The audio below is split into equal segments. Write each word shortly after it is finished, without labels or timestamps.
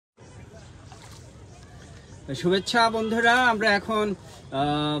শুভেচ্ছা বন্ধুরা, আমরা এখন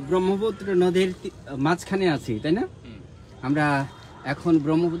ব্রহ্মপুত্র নদীর মাঝখানে আছি, তাই না? আমরা এখন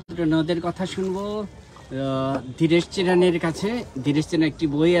ব্রহ্মপুত্র নদের কথা শুনবো ধীরেশ চিরানের কাছে। ধীরেশ চিরান একটি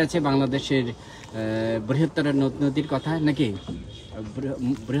বই আছে বাংলাদেশের বৃহত্তর নদ নদীর কথা, নাকি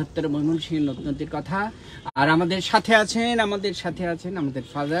বৃহত্তর ময়মনসিংহ নদ নদীর কথা। আর আমাদের সাথে আছেন আমাদের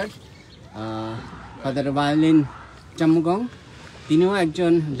ফাদার বায়োলেন চাম্বুগং। তিনিও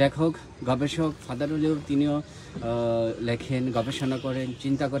একজন লেখক, গবেষক। ফাদার হলেও তিনিও লেখেন, গবেষণা করেন,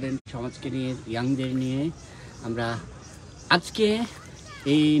 চিন্তা করেন সমাজকে নিয়ে, ইয়াংদের নিয়ে। আমরা আজকে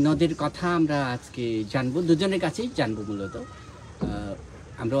এই নদীর কথা আমরা আজকে জানবো, দুজনের কাছেই জানবো। মূলত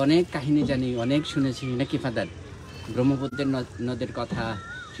আমরা অনেক কাহিনী জানি, অনেক শুনেছি, নাকি ফাদার? ব্রহ্মপুত্রের নদের কথা,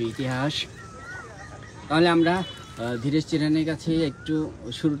 সেই ইতিহাস। তাহলে আমরা ধীরেশ চিরানের কাছে একটু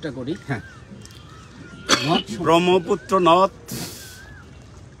শুরুটা করি। হ্যাঁ, ব্রহ্মপুত্র নদ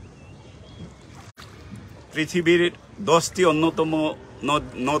পৃথিবীর 10টি অন্যতম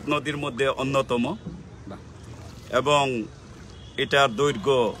নদ নদীর মধ্যে অন্যতম, এবং এটার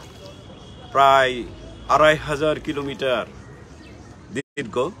দৈর্ঘ্য প্রায় 2500 কিলোমিটার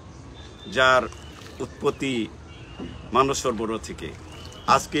দীর্ঘ, যার উৎপত্তি মানস সরোবর থেকে।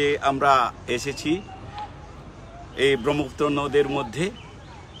 আজকে আমরা এসেছি এই ব্রহ্মপুত্র নদের মধ্যে।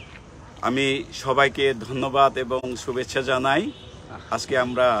 আমি সবাইকে ধন্যবাদ এবং শুভেচ্ছা জানাই। আজকে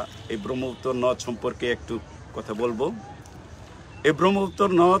আমরা এই ব্রহ্মপুত্র নদ সম্পর্কে একটু কথা বলবো। এই ব্রহ্মপুত্র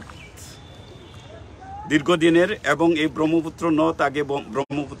নদ দীর্ঘদিনের, এবং এই ব্রহ্মপুত্র নদ আগে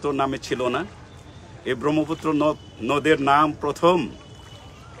ব্রহ্মপুত্র নামে ছিল না। এই ব্রহ্মপুত্র নদের নাম প্রথম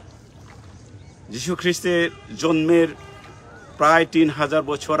যীশু খ্রিস্টের জন্মের প্রায় 3000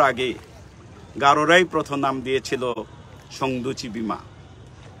 বছর আগে গারোরাই প্রথম নাম দিয়েছিল সংদুচিবিমা।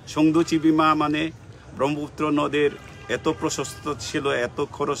 সংদুচিবিমা মানে ব্রহ্মপুত্র নদের এত প্রশস্ত ছিল, এত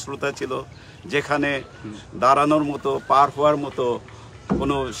খরস্রোতা ছিল, যেখানে দাঁড়ানোর মতো, পার হওয়ার মতো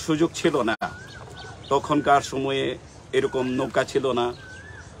কোনো সুযোগ ছিল না। তখনকার সময়ে এরকম নৌকা ছিল না,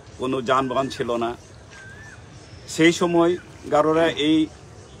 কোনো যানবাহন ছিল না। সেই সময় গারোরা এই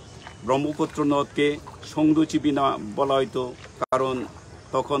ব্রহ্মপুত্র নদকে সংদুচিবিমা বলা হইতো, কারণ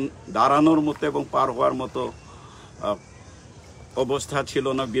তখন দাঁড়ানোর মতো এবং পার হওয়ার মতো অবস্থা ছিল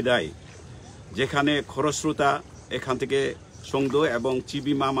না বিদায়। যেখানে খরস্রোতা, এখান থেকে সংদু, এবং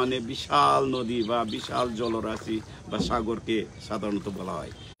চিবিমা মানে বিশাল নদী বা বিশাল জলরাশি বা সাগরকে সাধারণত বলা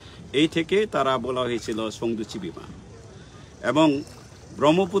হয়। এই থেকে তারা বলা হয়েছিল সংদুচিবিমা। এবং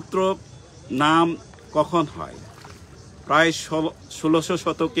ব্রহ্মপুত্র নাম কখন হয়? প্রায় 1600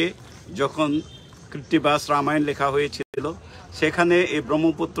 শতকে যখন কৃত্তিবাস রামায়ণ লেখা হয়েছিল, সেখানে এই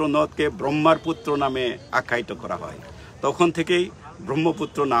ব্রহ্মপুত্র নদকে ব্রহ্মার পুত্র নামে আখ্যায়িত করা হয়। তখন থেকেই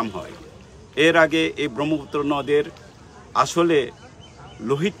ব্রহ্মপুত্র নাম হয়। এর আগে এই ব্রহ্মপুত্র নদের আসলে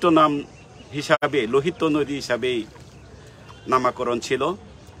লোহিত নাম হিসাবে, লোহিত নদী হিসাবেই নামকরণ ছিল।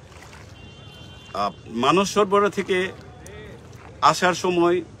 মানস সরোবর থেকে আসার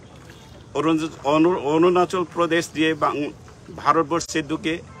সময় অরুণাচল প্রদেশ দিয়ে ভারতবর্ষের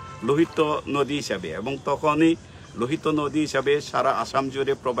ঢুকে লোহিত নদী হিসাবে, এবং তখনই লোহিত নদী হিসাবে সারা আসাম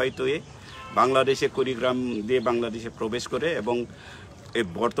জুড়ে প্রবাহিত হয়ে বাংলাদেশে, কুড়িগ্রাম দিয়ে বাংলাদেশে প্রবেশ করে। এবং এই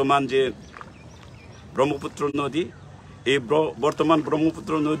বর্তমান যে ব্রহ্মপুত্র নদী, এই বর্তমান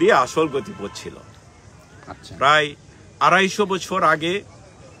ব্রহ্মপুত্র নদী আসল গতিপথ ছিল। প্রায় 250 বছর আগে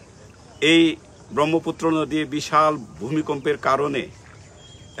এই ব্রহ্মপুত্র নদী বিশাল ভূমিকম্পের কারণে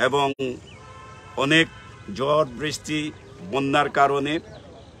এবং অনেক ঝড় বৃষ্টি, বন্যার কারণে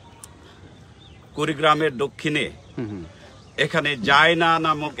কুড়িগ্রামের দক্ষিণে এখানে জায়না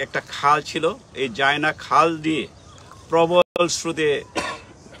নামক একটা খাল ছিল। এই জায়না খাল দিয়ে প্রবল স্রোতে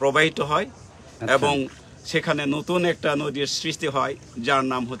প্রবাহিত হয়, এবং সেখানে নতুন একটা নদীর সৃষ্টি হয়, যার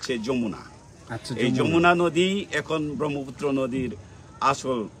নাম হচ্ছে যমুনা। এই যমুনা নদী এখন ব্রহ্মপুত্র নদীর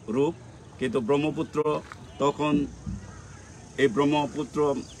আসল রূপ। কিন্তু ব্রহ্মপুত্র তখন, এই ব্রহ্মপুত্র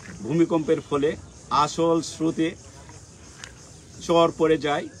ভূমিকম্পের ফলে আসল স্রোতে চর পড়ে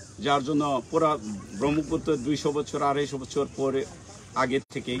যায়, যার জন্য পুরা ব্রহ্মপুত্র 200 বছর 250 বছর পরে আগে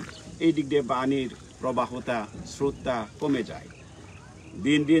থেকেই এই দিক দিয়ে পানির প্রবাহতা, স্রোতটা কমে যায়।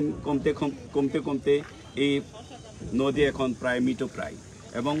 দিন দিন কমতে কমতে এই নদী এখন প্রায় মৃতপ্রায়,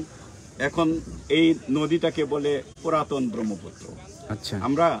 এবং এখন এই নদীটাকে বলে পুরাতন ব্রহ্মপুত্র। আচ্ছা,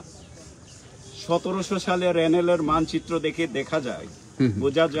 আমরা 1700 সালে রেনেলের মানচিত্র দেখে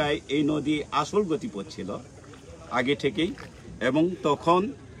বোঝা যায় এই নদী আসল গতিপথ ছিল আগে থেকেই, এবং তখন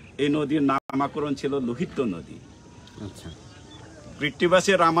এই নদীর নামকরণ ছিল লোহিত নদী। আচ্ছা,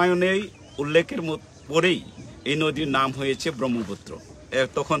 কৃত্তিবাসের রামায়ণেই উল্লেখের পরেই এই নদীর নাম হয়েছে ব্রহ্মপুত্র।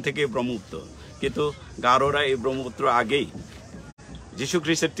 তখন থেকে ব্রহ্মপুত্র। কিন্তু গারোরা এই ব্রহ্মপুত্র আগেই, যীশু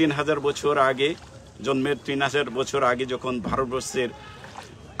খ্রিস্টের 3000 বছর আগে জন্মের 3000 বছর আগে যখন ভারতবর্ষের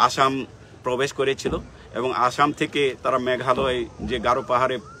আসাম প্রবেশ করেছিল এবং আসাম থেকে তারা মেঘালয় যে গারো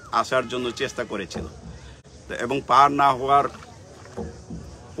পাহাড়ে আসার জন্য চেষ্টা করেছিল এবং পার না হওয়ার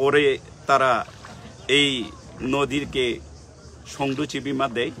পরে তারা এই নদীকে সংদুচিবিমা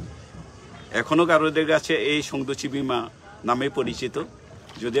দেয়। এখনও কারোদের কাছে এই সংদুচিবিমা নামে পরিচিত।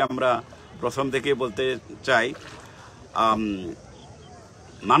 যদি আমরা প্রথম থেকে বলতে চাই,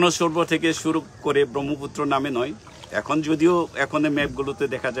 মানস সরোবর থেকে শুরু করে ব্রহ্মপুত্র নামে নয়, এখন যদিও এখন ম্যাপগুলোতে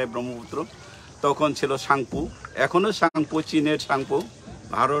দেখা যায় ব্রহ্মপুত্র, তখন ছিল সাংপু। এখনও সাংপু, চীনের সাংপু,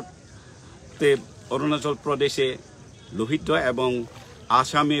 ভারতে অরুণাচল প্রদেশে লোহিত এবং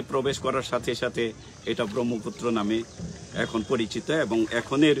আসামে প্রবেশ করার সাথে সাথে এটা ব্রহ্মপুত্র নামে এখন পরিচিত এবং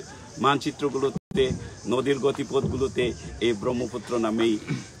এখনের মানচিত্রগুলোতে নদীর গতিপথগুলোতে এই ব্রহ্মপুত্র নামেই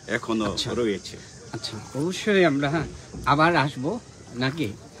এখনো রয়েছে। আচ্ছা, অবশ্যই আমরা আবার আসবো নাকি?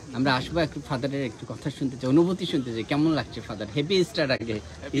 আমরা আসবো, একটু ফাদারের একটু কথা শুনতে চাই, অনুভূতি শুনতে চাই। কেমন লাগছে ফাদার? Happy Easter. আগে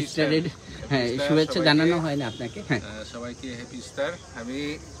ইস্টারের শুভেচ্ছা জানানো হয় না আপনাকে? হ্যাঁ, সবাইকে হ্যাপি ইস্টার। আমি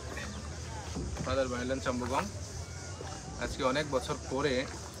ফাদার বায়োলেন চাম্বুগং। আজকে অনেক বছর পরে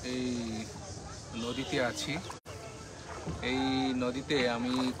এই নদীতে আছি। এই নদীতে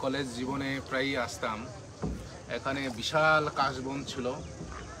আমি কলেজ জীবনে প্রায়ই আসতাম। এখানে বিশাল কাশবন ছিল,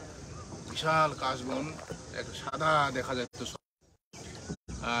 বিশাল কাশবন, এক সাদা দেখা যেত,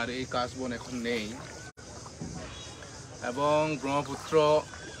 আর এই কাশবন এখন নেই। এবং ব্রহ্মপুত্র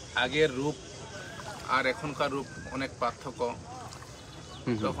আগের রূপ আর এখনকার রূপ অনেক পার্থক্য।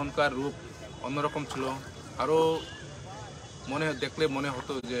 তখনকার রূপ অন্যরকম ছিল, আরো দেখলে মনে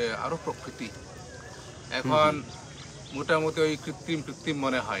হতো যে আরো প্রকৃতি। এখন মোটামুটি ওই কৃত্রিম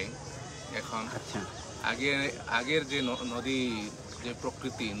মনে হয় এখন। আগের যে নদী, যে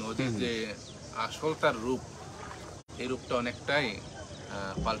প্রকৃতি, নদীর যে আসল তার রূপ, এই রূপটা অনেকটাই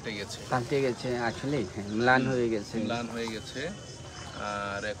পাল্টে গেছে আসলে ম্লান হয়ে গেছে।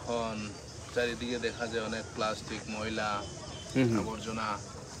 আর এখন চারিদিকে দেখা যায় অনেক প্লাস্টিক, ময়লা, আবর্জনা।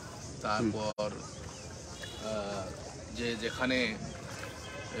 তারপর যেখানে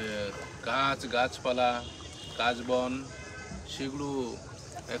গাছপালা, কাশবন, সেগুলো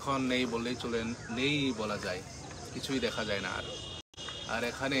এখন নেই বললেই চলেন, নেই বলা যায়, কিছুই দেখা যায় না। আর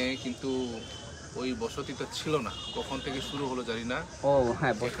এখানে কিন্তু ওই বসতিটা ছিল না, কখন থেকে শুরু হলো জানি না।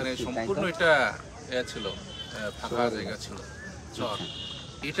 এখানে সম্পূর্ণ এটা ছিল, ফাঁকা জায়গা ছিল, চর।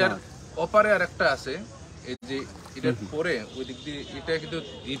 এটার অপারে আর একটা আছে, এই যে এটার পরে ওই দিক দিয়ে এটা কিন্তু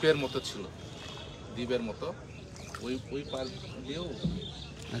দ্বীপের মতো ছিল, দ্বীপের মতো। ওই পার দিয়েও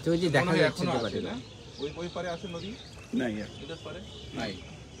এখনো আছে না? ওই পারে আছে নদী নাই, এটার পারে নাই।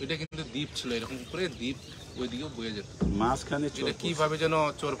 এটা কিন্তু দ্বীপ ছিল, এরকম করে দ্বীপ ওই দিকেও বয়ে যেত মাঝখানে। এটা কিভাবে যেন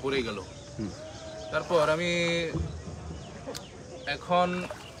চর পড়ে গেল। তারপর আমি এখন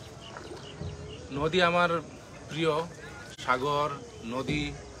নদী আমার প্রিয়, সাগর, নদী।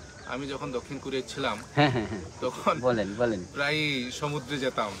 আমি যখন দক্ষিণ কোরিয়ায় ছিলাম তখন প্রায় সমুদ্রে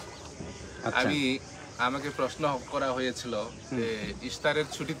যেতাম। আমাকে প্রশ্ন করা হয়েছিল যে ইস্টারের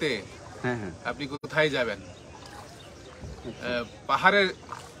ছুটিতে আপনি কোথায় যাবেন,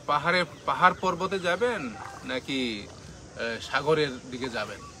 পাহাড় পর্বতে যাবেন নাকি সাগরের দিকে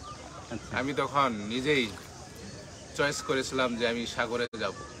যাবেন? আমি তখন নিজেই চয়েস করেছিলাম যে আমি সাগরে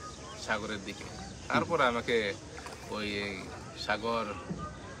যাব, সাগরের দিকে। তারপর আমাকে ওই সাগর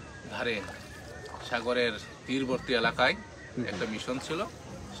ধারে, সাগরের তীরবর্তী এলাকায় একটা মিশন ছিল,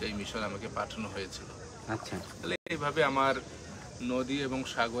 সেই মিশন আমাকে পাঠানো হয়েছিল। তাহলে এইভাবে আমার নদী এবং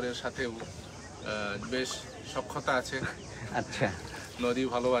সাগরের সাথেও বেশ সখ্যতা আছে। নদী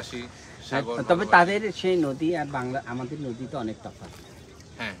ভালোবাসি, সাগর। তবে তাদের সেই নদী আর আমাদের নদী তো অনেক তফাৎ।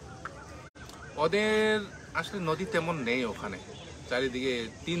 হ্যাঁ, ওদের আসলে নদী তেমন নেই ওখানে, চারিদিকে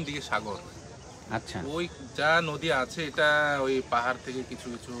 3 দিকে সাগর। ওই যা নদী আছে এটা ওই পাহাড় থেকে কিছু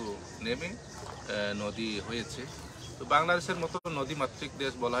কিছু নেমে নদী হয়েছে। তো বাংলাদেশের মতো নদী মাতৃক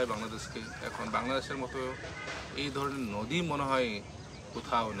দেশ বলা হয় বাংলাদেশকে। এখন বাংলাদেশের মতো এই ধরনের নদী মনে হয়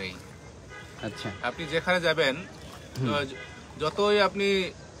কোথাও নেই। আপনি যেখানে যাবেন, যতই আপনি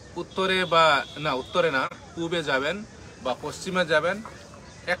উত্তরে না পূবে যাবেন বা পশ্চিমে যাবেন,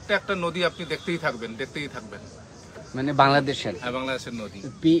 একটা নদী আপনি দেখতেই থাকবেন। মানে বাংলাদেশের নদী।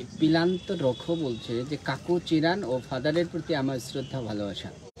 পিলান্ত রক্ষ বলছে যে কাকু চিরান ও ফাদারের প্রতি আমার শ্রদ্ধা, ভালোবাসা।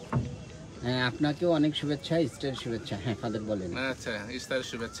 হ্যাঁ, আপনাকেও অনেক শুভেচ্ছা, ইস্টারের শুভেচ্ছা। হ্যাঁ ফাদার বলেন। আচ্ছা, ইস্টারের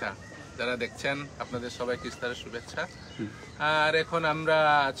শুভেচ্ছা যারা দেখছেন, আপনাদের সবাইকে ইস্টারের শুভেচ্ছা। আর এখন আমরা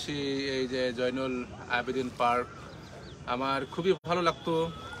আছি এই যে জয়নুল আবেদিন পার্ক। আমার খুবই ভালো লাগতো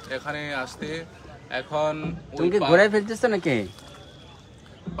এখানে আসতে। এখন তুমি কি ঘোরায় ফেলতেছ নাকি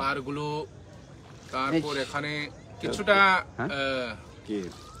পার্কগুলো? তারপর এখানে কিছুটা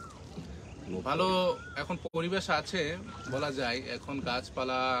ভালো এখন পরিবেশ আছে বলা যায়। এখন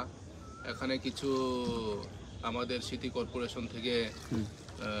গাছপালা, এখানে কিছু আমাদের সিটি কর্পোরেশন থেকে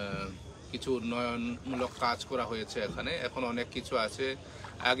কিছু উন্নয়নমূলক কাজ করা হয়েছে এখানে। এখন অনেক কিছু আছে।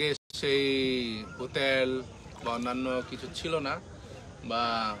 আগে সেই হোটেল বা অন্যান্য কিছু ছিল না, বা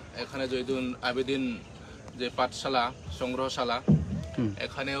এখানে জৈদুন আবেদিন যে পাঠশালা, সংগ্রহশালা,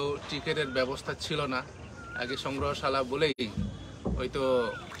 এখানেও টিকিটের ব্যবস্থা ছিল না। আগে সংগ্রহশালা বলেই হয়তো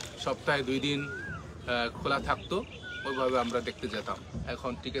সপ্তাহে 2 দিন খোলা থাকতো, ওইভাবে আমরা দেখতে যেতাম।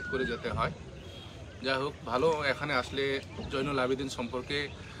 এখন টিকিট করে যেতে হয়। যাই হোক, ভালো। এখানে আসলে জৈনুল আবেদিন সম্পর্কে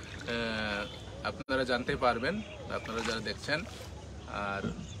আপনারা জানতে পারবেন, আপনারা যারা দেখছেন। আর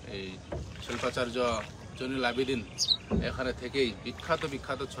এই শিল্পাচার্য জৈনুল আবেদিন এখানে থেকেই বিখ্যাত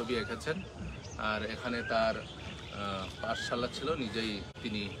বিখ্যাত ছবি এঁকেছেন। আর এখানে তার পাঠশালা ছিল, নিজেই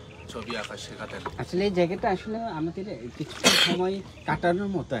তিনি ছবি আঁকা শেখাতেন। আসলে এই জায়গাটা আসলে আমাদের কিছুটা সময় কাটানোর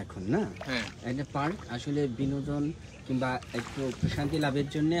মতো এখন, না? হ্যাঁ, একটা পার্ক, আসলে বিনোদন কিংবা একটু প্রশান্তি লাভের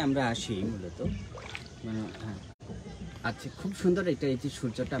জন্য আমরা আসি মূলত। মানে হ্যাঁ, আচ্ছা, খুব সুন্দর এটা, এই যে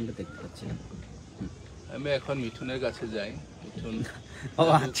সূর্যটা আমরা দেখতে পাচ্ছিলাম। আমি এখন মিঠুনের কাছে যাই। মিঠুন, ও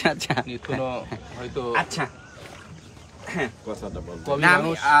আচ্ছা আচ্ছা, মিঠুনও হয়তো আচ্ছা হ্যাঁ কথাটা বলবো। কবি না,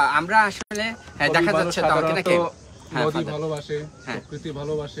 মানুষ, আমরা আসলে হ্যাঁ, কবি দেখা মানুষ যাচ্ছে তো আমাকে নাকি? সাধারণত হ্যাঁ, নদী ফাদার। ভালোবাসে, হ্যাঁ। প্রকৃতি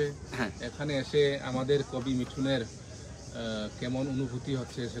ভালোবাসে। হ্যাঁ। এখানে এসে আমাদের কবি মিঠুনের কেমন অনুভূতি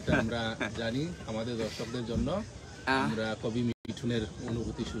হচ্ছে সেটা আমরা জানি। আমাদের দর্শকদের জন্য আমরা কবি মিঠুনের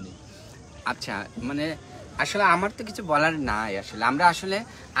অনুভূতি শুনি। আচ্ছা, মানে আসলে আমার তো কিছু বলার নাই। আসলে আমরা আসলে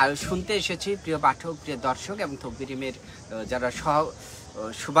শুনতে এসেছি, প্রিয় পাঠক, প্রিয় দর্শক এবং তকবিরিমের যারা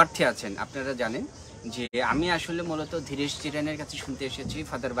শুভার্থী আছেন, আপনারা জানেন যে আমি আসলে মূলত ধীরেশ চিরানের কাছে শুনতে এসেছি,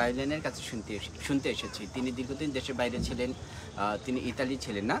 ফাদার বায়োলেনের কাছে শুনতে এসেছি। তিনি দীর্ঘদিন দেশের বাইরে ছিলেন, তিনি ইতালি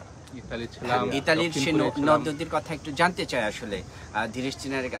ছিলেন, না? ইতালির সে নদ নদীর কথা একটু জানতে চাই আসলে ধীরেশ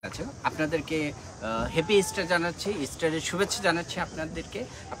চিরানের কাছে। আপনাদেরকে হ্যাপি ইস্টার জানাচ্ছি, ইস্টারের শুভেচ্ছা জানাচ্ছি আপনাদেরকে।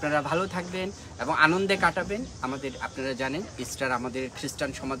 আপনারা ভালো থাকবেন এবং আনন্দে কাটাবেন। আপনারা জানেন ইস্টার আমাদের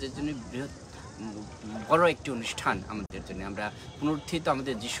খ্রিস্টান সমাজের জন্য বড় একটি অনুষ্ঠান আমাদের জন্য। আমরা পুনরুত্থিত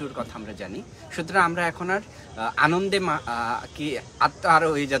আমাদের যিশুর কথা আমরা জানি। সুতরাং আমরা এখন আর আনন্দে কি আত্মহারা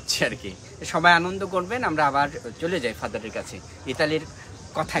হয়ে যাচ্ছে আর কি। সবাই আনন্দ করবেন। আমরা আবার চলে যাই ফাদারের কাছে, ইতালির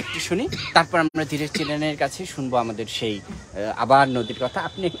কথা একটু শুনি, তারপর আমরা ধীরেশ চিরানের কাছে শুনবো আমাদের সেই আবার নদীর কথা।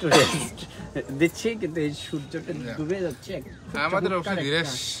 আপনি একটু রেস্ট দিচ্ছি, কিন্তু এই সূর্যটা ডুবে যাচ্ছে। আমাদের অবশ্যই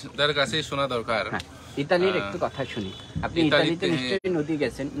ধীরেশদের কাছে শোনা দরকার। ইতালির একটু কথা শুনি। আপনি ইতালিতে নিশ্চয়ই নদী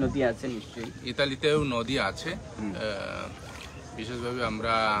গেছেন, নদী আছে নিশ্চয়ই। ইতালিতেও নদী আছে। বিশেষভাবে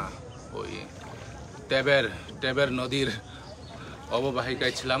আমরা ওই টেবের নদীর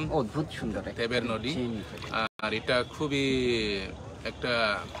অববাহিকায় ছিলাম। অদ্ভুত সুন্দর টেবের নদী। আর এটা খুবই একটা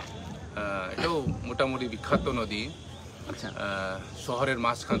এটাও মোটামুটি বিখ্যাত নদী। আচ্ছা, শহরের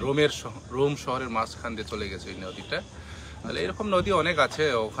মাঝখান, রোম শহরের মাঝখান দিয়ে চলে গেছে এই নদীটা। তাহলে এরকম নদী অনেক আছে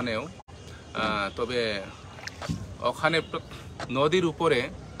ওখানেও। তবে ওখানে নদীর উপরে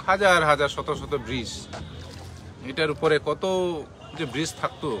হাজার হাজার শত শত ব্রিজ, এটার উপরে কত যে ব্রিজ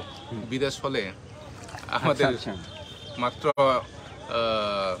থাকতো বিদেশ হলে। আমাদের মাত্র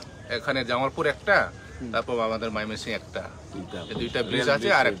এখানে জামালপুর একটা, তারপর আমাদের ময়মনসিংহ একটা, দুইটা ব্রিজ আছে,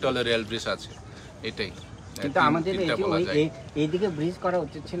 আর একটা হলো রেল ব্রিজ আছে। এটাই কিন্তু আমাদের এইদিকে ব্রিজ করা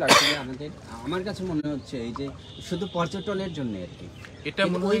উচিত ছিল আসলে আমাদের। আমার কাছে মনে হচ্ছে এই যে শুধু পর্যটনের জন্য আর কি, এটা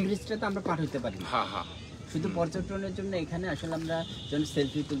ওই ব্রিজটা তো আমরা পার হইতে পারি। হ্যাঁ হ্যাঁ, শুধু পর্যটনের জন্য এখানে আসলে আমরা যখন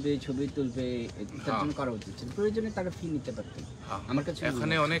সেলফি তুলবে, ছবি তুলবে, তার জন্য করা উচিত ছিল। প্রয়োজনে তারা ফি নিতে পারতেন। আমার কাছে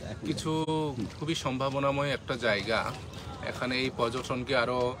এখানে অনেক কিছু, খুবই সম্ভাবনাময় একটা জায়গা। এখানে এই পর্যটনকে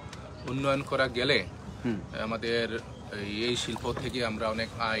আরো উন্নয়ন করা গেলে আমাদের এই শিল্প থেকে আমরা অনেক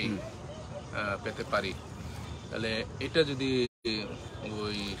আয় পেতে পারি। তাহলে এটা যদি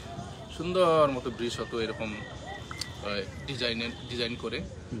ওই সুন্দর মতো ব্রিজ হতো, এরকম ডিজাইন করে,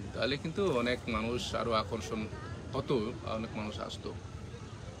 তাহলে কিন্তু অনেক মানুষ আরো আকর্ষণ হতো, অনেক মানুষ আসতো।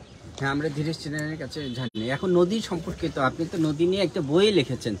 হ্যাঁ, আমরা ধীরেশ চিরানের কাছে জানি। এখন নদী সম্পর্কে তো আপনি তো নদী নিয়ে একটা বই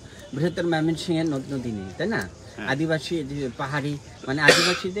লিখেছেন, বৃহত্তর ময়মনসিংহের নদী নিয়ে, তাই না? আদিবাসী, পাহাড়ি, মানে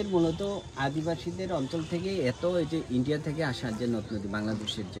আদিবাসীদের, মূলত আদিবাসীদের অঞ্চল থেকে এত এই যে ইন্ডিয়া থেকে আসা যে নদ নদী,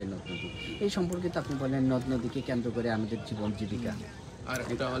 বাংলাদেশের যে নদ নদী, এই সম্পর্কে তো আপনি বলেন নদ নদীকে কেন্দ্র করে আমাদের জীবন জীবিকা। আর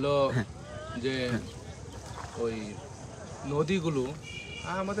এটা হলো যে ওই নদীগুলো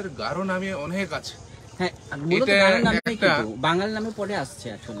আমাদের গারো নামে অনেক আছে। হ্যাঁ, বাঙাল নামে পরে আসছে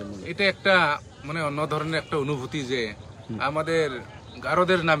আসলে। এটা একটা মানে অন্য ধরনের একটা অনুভূতি যে আমাদের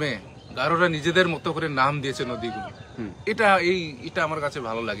গারোদের নামে, গারোরা নিজেদের মতো করে নাম দিয়েছে নদীগুলো। এটা আমার কাছে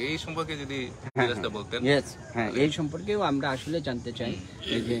ভালো লাগে। এই সম্পর্কে যদি বলতেন। হ্যাঁ, এই সম্পর্কেও আমরা আসলে জানতে চাই।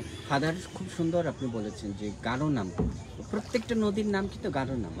 এই যে ফাদার খুব সুন্দর আপনি বলেছেন যে গারো নাম, প্রত্যেকটা নদীর নাম কিন্তু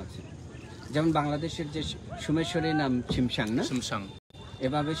গারো নাম আছে। যেমন বাংলাদেশের যে সোমেশ্বরীর নাম ছিমসাং না, সিমসাং।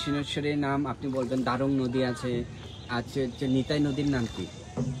 এভাবে সিনেশ্বরীর নাম আপনি বলবেন। দারং নদী আছে, যে নিতাই নদীর নাম কি?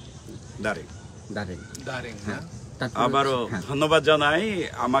 দাঁড়ে দারেং। দারেং। হ্যাঁ, আবারও ধন্যবাদ জানাই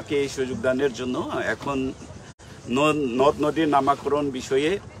আমাকে এই সুযোগ দানের জন্য। এখন নদ নদীর নামকরণ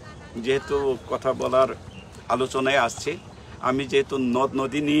বিষয়ে যেহেতু কথা বলার আলোচনায় আসছে, আমি যেহেতু নদ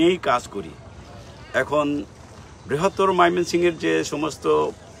নদী নিয়েই কাজ করি, এখন বৃহত্তর ময়মনসিংহের যে সমস্ত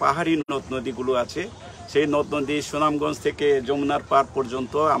পাহাড়ি নদ নদীগুলো আছে, সেই নদ নদী সুনামগঞ্জ থেকে যমুনার পার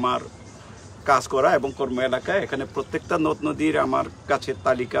পর্যন্ত আমার কাজ করা এবং কর্ম এলাকা। এখানে প্রত্যেকটা নদ নদীর আমার কাছে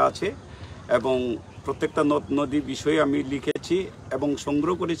তালিকা আছে এবং প্রত্যেকটা নদ নদীর বিষয়ে আমি লিখেছি এবং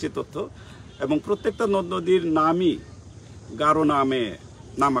সংগ্রহ করেছি তথ্য, এবং প্রত্যেকটা নদ নদীর নামই গারো নামে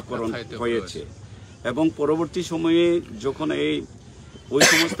নামকরণ হয়েছে। এবং পরবর্তী সময়ে যখন ওই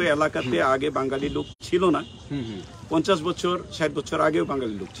সমস্ত এলাকাতে আগে বাঙালি লোক ছিল না, 50 বছর 60 বছর আগেও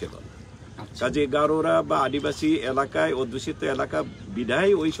বাঙালি লোক ছিল না, কাজে গারোরা বা আদিবাসী এলাকায় অধ্যুষিত এলাকা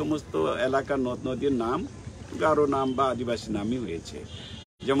বিধায় ওই সমস্ত এলাকার নদ নদীর নাম গারো নাম বা আদিবাসী নামই হয়েছে।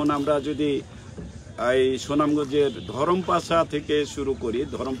 যেমন আমরা যদি এই সুনামগঞ্জের ধরমপাশা থেকে শুরু করি,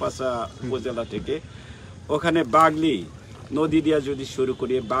 ধরমপাশা উপজেলা থেকে ওখানে বাগলি নদী দিয়া যদি শুরু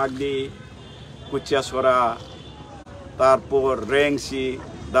করি, বাগলি, কুচিয়াছড়া, তারপর রেংসি,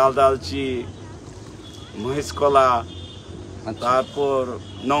 দালদালচি, মহেশকলা, তারপর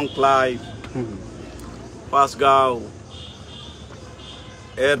নংক্লাই, পাঁচগাঁও,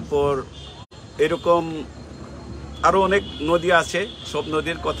 এরপর এরকম আরো অনেক নদী আছে। সব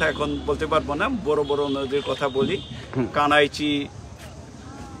নদীর কথা এখন বলতে পারবো না, বড় বড় নদীর কথা বলি। কানাইচি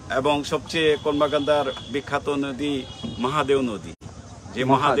এবং সবচেয়ে কর্মাকান্দার বিখ্যাত নদী মহাদেও নদী, যে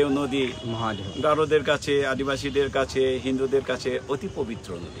মহাদেও নদী গারোদের কাছে, আদিবাসীদের কাছে, হিন্দুদের কাছে অতি পবিত্র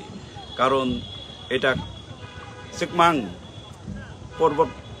নদী। কারণ এটা চিকমাং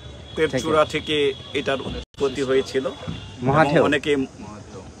পর্বতের চূড়া থেকে এটার উৎপত্তি হয়েছিল। অনেকে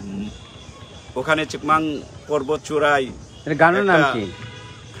ওখানে চিকমাং পর্বত চূড়ায় গারো নাম কি?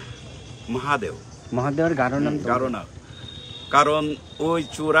 মহাদেও। মহাদেবের গারো নাম গারো নাম, কারণ ওই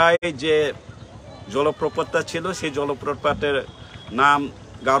চূড়ায় যে জলপ্রপাতটা ছিল, সেই জলপ্রপাতের নাম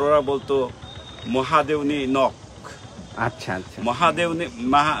গারোরা বলতো মহাদেবনী নক। আচ্ছা আচ্ছা,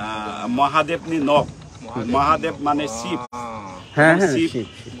 মহাদেবনী নক, মহাদেব মানে শিব। হ্যাঁ শিব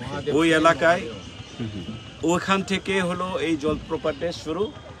ওই এলাকায়, ওখান থেকে হলো এই জলপ্রপাতের শুরু,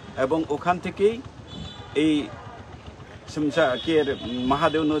 এবং ওখান থেকেই এই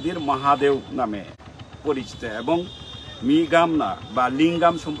মহাদেও নদীর মহাদেও নামে পরিচিত। এবং মিগামনা বা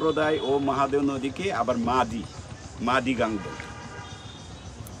লিঙ্গাম সম্প্রদায় ও মহাদেও নদীকে আবার মাদি গাং বলে।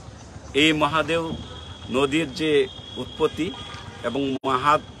 এই মহাদেও নদীর যে উৎপত্তি, এবং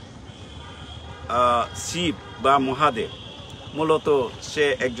শিব বা মহাদেব মূলত সে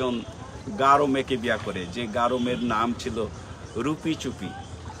একজন গারো মেয়েকে বিয়া করে, যে গারো মেয়ের নাম ছিল রূপি চুপি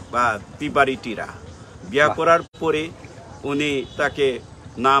বা তিবারি টিরা। বিয়া করার পরে উনি তাকে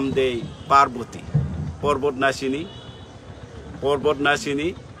নাম দেয় পার্বতী, পর্বতনাশিনী,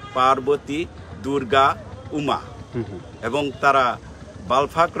 পার্বতী, দুর্গা, উমা। এবং তারা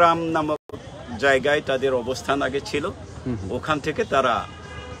বালফাগ্রাম নামক জায়গায় তাদের অবস্থান আগে ছিল। ওখান থেকে তারা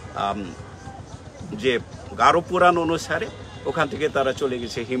যে গারো পুরাণ অনুসারে ওখান থেকে তারা চলে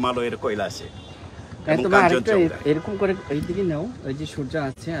গেছে হিমালয়ের কৈলাসে। এরকম করে এইদিকে নাও, ওই যে সূর্য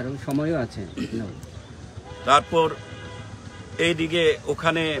আছে আর সময়ও আছে। তারপর এইদিকে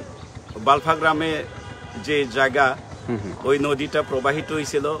ওখানে বালফাগ্রামে যে জায়গা, ওই নদীটা প্রবাহিত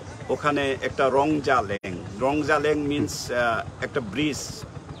হয়েছিল, ওখানে একটা রংজালেং মিন্স একটা ব্রিজ,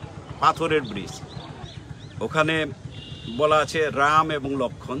 পাথরের ব্রিজ। ওখানে বলা আছে রাম এবং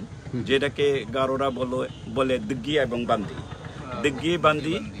লক্ষণ, যেটাকে গারোরা বলে দিগ্গি এবং বান্দি, দিগ্গি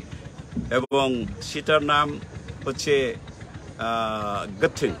বান্দি। এবং সীতার নাম হচ্ছে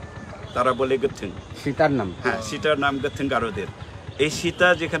গথিং, তারা বলে গথিং। সীতার নাম? হ্যাঁ, সীতার নাম গথিং গারোদের। এই সীতা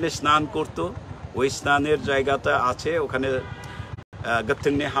যেখানে স্নান করত, ওই স্নানের জায়গাটা আছে, ওখানে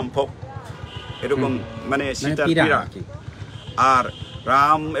গথিংনে হামফক, এরকম মানে সীতার পীড়া। আর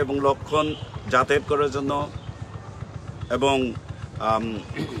রাম এবং লক্ষণ যাতায়াত করার জন্য এবং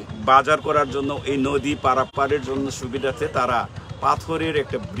বাজার করার জন্য, এই নদী পারাপারের জন্য সুবিধাতে তারা পাথরের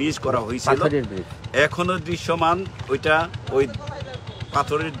একটা ব্রিজ করা হয়েছিল। এখনো দৃশ্যমান ওইটা, ওই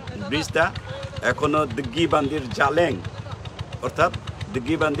পাথরের ব্রিজটা এখনো দিগ্গি বান্দির জালেং, অর্থাৎ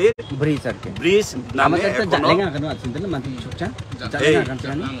দিগ্গি বান্দির ব্রিজ নামে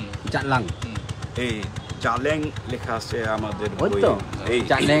এই জালেং লেখা আছে আমাদের বইয়ে। এই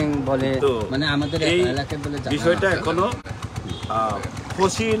জালেং বলে, মানে আমাদের এলাকায় বলে। বিষয়টা এখনো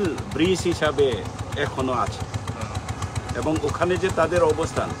ফসিল ব্রিজ হিসাবে এখনো আছে, এবং ওখানে যে তাদের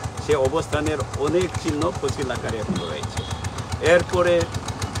অবস্থান, সে অবস্থানের অনেক চিহ্ন ফসিল আকারে এখনো রয়েছে। এরপরে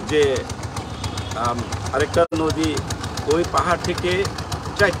যে আরেকটা নদী, ওই পাহাড় থেকে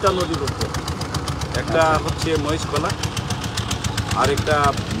 4টা নদীর উপর, একটা হচ্ছে মহেশখোলা, আরেকটা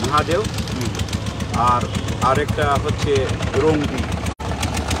মহাদেব, আর আরেকটা হচ্ছে রংদি,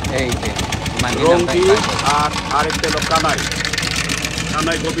 রংদি, আর আরেকটা হলো কানাই।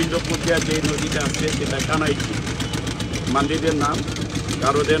 কানাই গোবিন্দপুর দিয়া যে নদীটা আছে সেটা কানাইচি, মান্ডিদের নাম,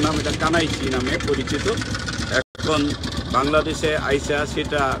 কারোদের নাম এটা কানাইচি নামে পরিচিত। এখন বাংলাদেশে আইসা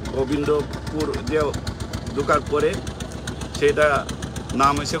সেটা গোবিন্দপুর দিয়ে ঢোকার পরে সেটা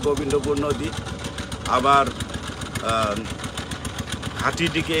নাম হয়েছে গোবিন্দপুর নদী। আবার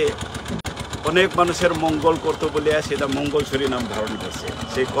ঘাটির দিকে অনেক মানুষের মঙ্গল করতো বলে সেটা মঙ্গলছড়ি নাম ধারণ করছে,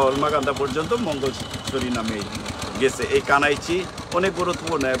 সেই কলমাকান্দা পর্যন্ত মঙ্গলছড়ি নামে গেছে। এই কানাইচি অনেক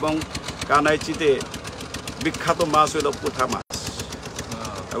গুরুত্বপূর্ণ, এবং কানাইচিতে বিখ্যাত মাছ হইল পুঁঠা মাছ,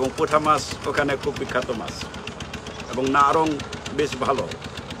 এবং পুঁঠা মাছ ওখানে খুব বিখ্যাত মাছ, এবং নারং বেশ ভালো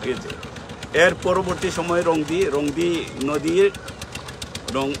হয়েছে। এর পরবর্তী সময় রংদি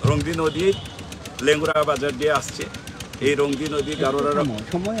নদী লেঙ্গুরা বাজার দিয়ে আসছে। এই রংদি নদী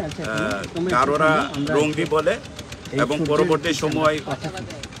গারোরা রংদি বলে, এবং পরবর্তী সময়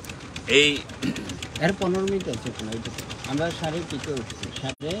এই 15 মিনিট আছে আমরা 5:30 উঠছি,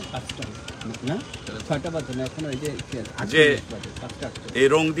 5:30 না 6টা বাজে না এখন, ওই যে এই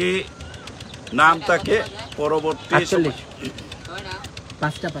রংদি নামটাকে পরবর্তী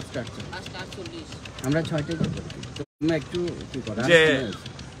 5:48 আমরা 6টায় একটু যে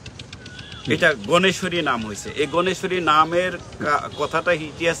এটা গণেশ্বরী নাম হয়েছে। এই গণেশ্বরী নামের কথাটা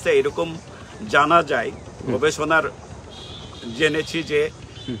ইতিহাসে এরকম জানা যায়, গবেষণার জেনেছি যে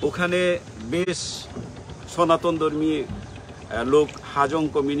ওখানে বেশ সনাতন ধর্মী লোক হাজং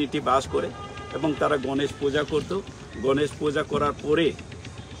কমিউনিটি বাস করে, এবং তারা গণেশ পূজা করত। গণেশ পূজা করার পরে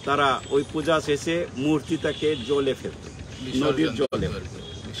তারা ওই পূজা শেষে মূর্তিটাকে জলে ফেলত, নদীর জলে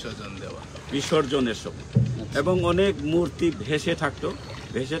বিসর্জনের সময়, এবং অনেক মূর্তি ভেসে থাকতো।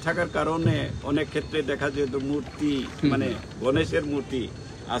 ভেসে থাকার কারণে অনেক ক্ষেত্রে দেখা যেত মূর্তি মানে গণেশের মূর্তি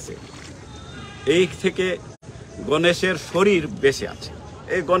আছে, এই থেকে গণেশের শরীর বেশি আছে।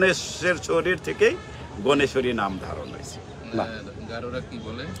 এই গণেশের শরীর থেকে গণেশ্বরী নাম ধারণ হয়েছে।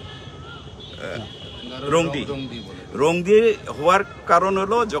 রংদি হওয়ার কারণ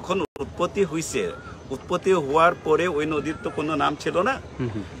হলো যখন উৎপত্তি হয়েছে, উৎপত্তি হওয়ার পরে ওই নদীর তো কোনো নাম ছিল না,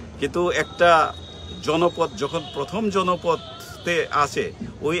 কিন্তু একটা জনপদ যখন প্রথম জনপদে আসে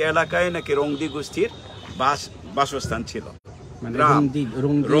ওই এলাকায় নাকি রংদি গোষ্ঠীর বাসস্থান ছিল।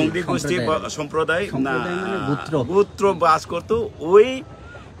 রংদি গোষ্ঠী সম্প্রদায় না গোত্র বাস করতো ওই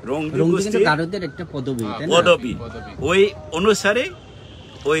রংদি গোষ্ঠী পদবী, ওই অনুসারে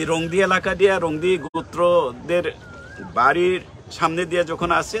ওই রংদি এলাকা দিয়ে রংদি গোত্রদের বাড়ির সামনে দিয়ে যখন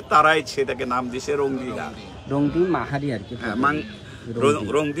আসে তারাই সেটাকে নাম দিছে রংদি মাহারি আর কি,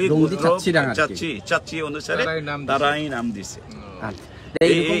 রংদি চাচি অনুসারে তারাই নাম দিছে।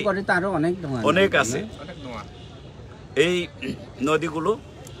 অনেক আছে এই নদীগুলো।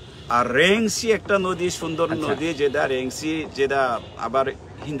 আর রেংসি একটা নদী, সুন্দর নদী, যেটা রেংসি, যেটা আবার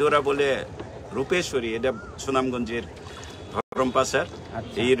হিন্দুরা বলে রূপেশ্বরী, এটা সুনামগঞ্জের ধরমপাশার।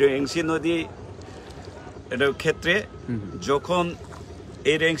 এই রেংসি নদী এটার ক্ষেত্রে যখন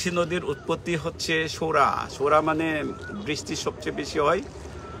এই রেংসি নদীর উৎপত্তি হচ্ছে সোরা মানে বৃষ্টি সবচেয়ে বেশি হয়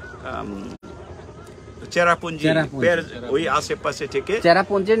চেরাপুঞ্জি, ওই আশেপাশে থেকে।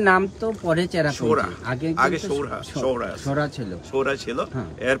 চেরাপুঞ্জির নাম তো পরে আগে সৌরা ছিল,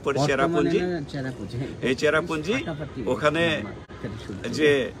 এরপরে চেরাপুঞ্জি। এই চেরাপুঞ্জি ওখানে যে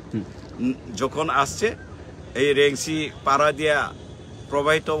যখন আসছে এই রেংসি পাড়া দিয়া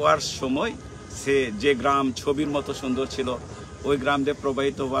প্রবাহিত হওয়ার সময়, সে যে গ্রাম ছবির মতো সুন্দর ছিল ওই গ্রাম দিয়ে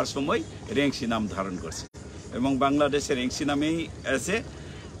প্রবাহিত হওয়ার সময় রেংসি নাম ধারণ করছে, এবং বাংলাদেশের রেংসি নামেই আছে।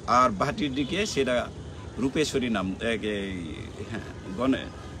 আর ভাটির দিকে সেটা রূপেশ্বরী নাম,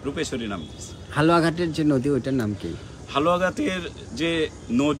 রূপেশ্বরী নাম। হালুয়াঘাটের যে নদী ওইটার নাম কি? হালুয়াঘাটের যে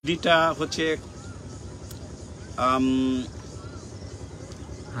নদীটা হচ্ছে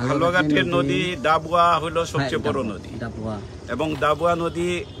হালুয়াঘাটের নদী ডাবুয়া হলো সবচেয়ে বড় নদী, এবং ডাবুয়া নদী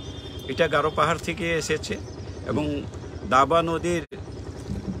এটা গারো পাহাড় থেকে এসেছে, এবং ডাবুয়া নদীর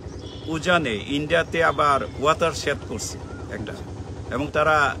উজানে ইন্ডিয়াতে আবার ওয়াটার শেড করছে একটা, এবং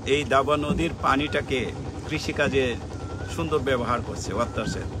তারা এই ডাবুয়া নদীর পানিটাকে কৃষিকাজে সুন্দর ব্যবহার করছে ওয়াটার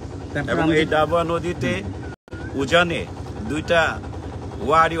শেড। এবং এই ডাবুয়া নদীতে উজানে দুইটা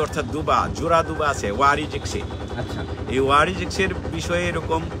ওয়ারি অর্থাৎ জোড়া দুবা আছে, ওয়ারি জিক্সি। এই ওয়ারি জিক্সির বিষয়ে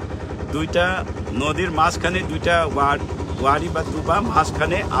এরকম দুইটা নদীর মাঝখানে দুইটা ওয়ারি বা দুবা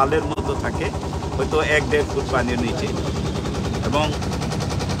মাঝখানে আলের মতো থাকে, হয়তো 1-1.5 ফুট পানির নিচে, এবং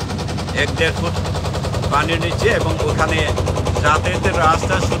 1-1.5 ফুট পানির নিচে, এবং ওখানে যাতায়াতের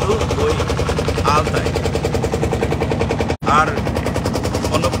রাস্তা শুধু ওই আলতায়। আর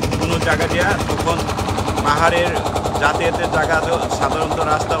অন্য কোনো জায়গা দিয়া তখন পাহাড়ের যাতায়াতের জায়গা সাধারণত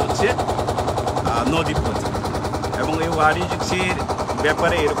রাস্তা হচ্ছে নদী পথে। এবং এই ওয়ারি জিপসির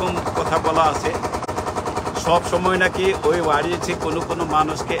ব্যাপারে এরকম কথা বলা আছে, সব সময় নাকি ওই ওয়ারি জিপসি কোনো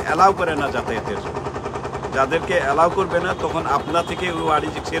মানুষকে অ্যালাউ করে না যাতায়াতের জন্য। যাদেরকে অ্যালাউ করবে না তখন আপনা থেকে ওই ওয়ারি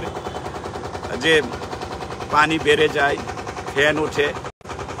জিপসির যে পানি বেড়ে যায়, ফ্যান ওঠে,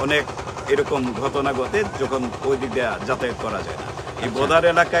 অনেক এরকম ঘটনা ঘটে যখন ওই দিক দিয়ে যাতায়াত করা যায় না। এই বোদার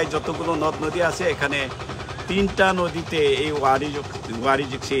এলাকায় যতগুলো নদ নদী আছে, এখানে 3টা নদীতে এই ওয়ারি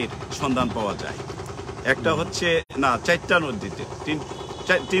জিপসির সন্ধান পাওয়া যায়। একটা হচ্ছে না 4টা নদীতে,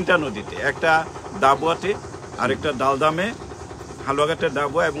 3টা নদীতে, একটা দাবুয়াতে, আরেকটা ডালদামে, হালুয়াঘাটের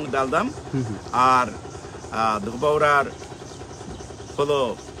দাবুয়া এবং ডালদাম, আর ধোবাউড়ার হলো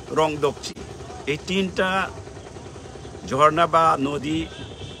রংদকচি। এই 3টা ঝর্ণা বা নদী,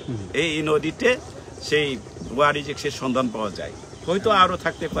 এই নদীতে সেই ওয়ারি জিপসির সন্ধান পাওয়া যায়। হয়তো আরো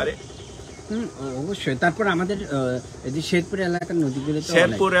থাকতে পারে। অবশ্যই। তারপর আমাদের এই যে শেরপুর এলাকার নদীগুলো,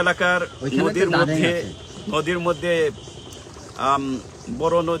 শেরপুর এলাকার নদীর মধ্যে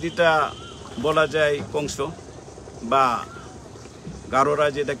বড় নদীটা বলা যায় কংস, বা গারোরা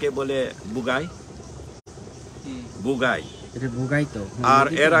যেটাকে বলে বুগাই। তো। আর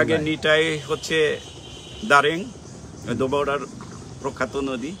এর আগে নিটাই হচ্ছে দারেং, দোবাউড়ার প্রখ্যাত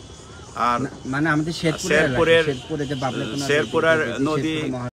নদী। আর মানে আমাদের শেরপুরের নদী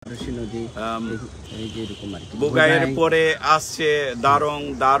বুগাইয়ের পরে আসছে দারং,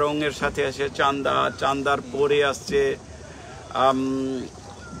 দারং এর সাথে আসে চান্দা, চান্দার পরে আসছে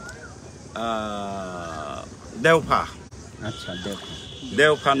দেওফা। আচ্ছা,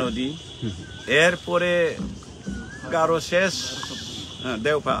 দেওফা নদী। এরপরে গারো শেষ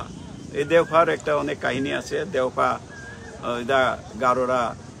দেওফা। এই দেওফার একটা অনেক কাহিনী আছে। দেওফা গারোরা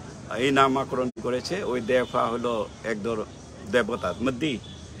এই নামকরণ করেছে। ওই দেওফা হলো একদর দেবতার মধ্যে,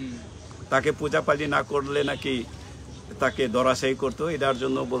 তাকে পূজা পালি না করলে নাকি তাকে ধরাশায়ী করতো। এটার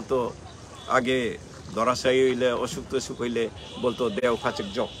জন্য বলতো, আগে ধরাশায়ী হইলে অসুখ টসুখ হইলে বলতো দেওফা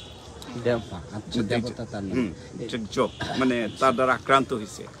চেকজক, মানে তার দ্বারা আক্রান্ত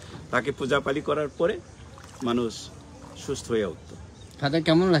হয়েছে। তাকে পূজা পালি করার পরে মানুষ সুস্থ হয়ে উঠতো। ফাদার,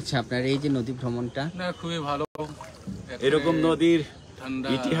 কেমন লাগছে আপনার এই যে নদী ভ্রমণটা? না, খুবই ভালো। এরকম নদীর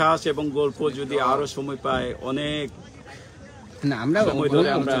ইতিহাস এবং গল্প যদি আরো সময় পায়, অনেক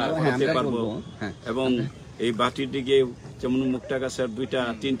এবং এই বাটির দিকে যেমন মুক্তাগাছার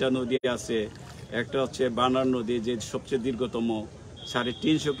 2-3টা নদী আছে। একটা হচ্ছে বানার নদী, যে সবচেয়ে দীর্ঘতম,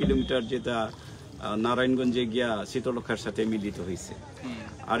 350 কিলোমিটার, যেটা নারায়ণগঞ্জে গিয়া শীতলক্ষার সাথে মিলিত হয়েছে।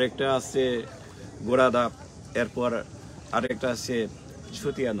 আরেকটা আছে গোড়াধাপ, এরপর আরেকটা আছে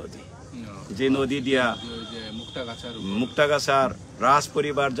ছুতিয়া নদী, যে নদী দিয়া মুক্তাগাছার রাজ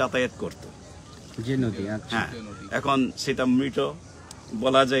পরিবার যাতায়াত করত। যে নদী, হ্যাঁ, এখন সেটা মৃত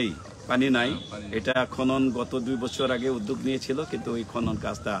বলা যায়, পানি নাই। এটা খনন গত 2 বছর আগে উদ্যোগ নিয়েছিল, কিন্তু ওই খনন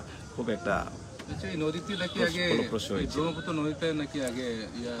কাজটা খুব একটা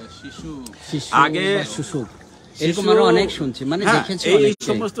অনেক শুনছি, মানে দেখেছি এই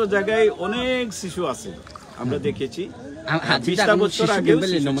সমস্ত জায়গায় অনেক শিশু আছে, আমরা দেখেছি। 20টা বছর আগে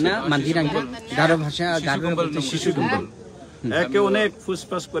গারো ভাষা, শিশু একে অনেক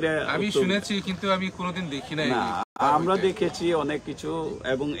ফুসফাস করে আমি শুনেছি, কিন্তু আমি কোনোদিন দেখি নাই। আমরা দেখেছি অনেক কিছু,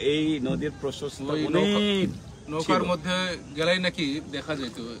 এবং এই নদীর প্রশস্ত অনেক, নৌকার মধ্যে গেলেই নাকি দেখা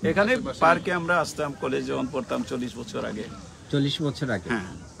যেত। এখানে পার্কে আমরা আসতাম, কলেজে যখন পড়তাম 40 বছর আগে। 40 বছর আগে,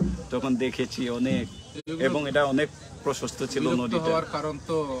 হ্যাঁ, তখন দেখেছি অনেক, এবং এটা অনেক প্রশস্ত ছিল নদীটা। হওয়ার কারণ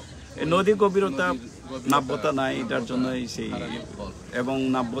তো নদী গভীরতা, নাব্যতা নাই, এটার জন্যই সেই, এবং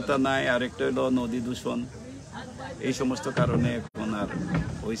নাব্যতা নাই। আরেকটা হলো নদী দূষণ। এই সমস্ত কারণে এখন আর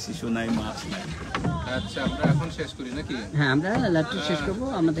ওই শিশু নাই, মাছ নাই। আচ্ছা, আমরা এখন শেষ করি নাকি? হ্যাঁ, আমরা লাইভটি শেষ করবো।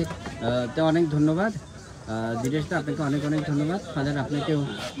 আমাদের অনেক ধন্যবাদ ধীরেশ দা, আপনাকে অনেক অনেক ধন্যবাদ। ফাদার, আপনাকে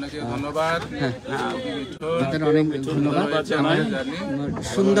ধন্যবাদ। হ্যাঁ, আপনাদের অনেক ধন্যবাদ।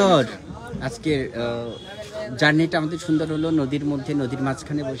 সুন্দর আজকের জার্নিটা আমাদের সুন্দর হলো। নদীর মধ্যে, নদীর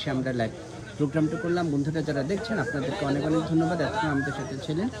মাঝখানে বসে আমরা লাইভ প্রোগ্রামটা করলাম। বন্ধুরা যারা দেখছেন, আপনাদেরকে অনেক অনেক ধন্যবাদ। এতক্ষণ আমাদের সাথে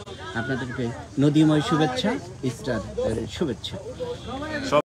ছিলেন। আপনাদেরকে নদীময় শুভেচ্ছা, ইস্টার শুভেচ্ছা।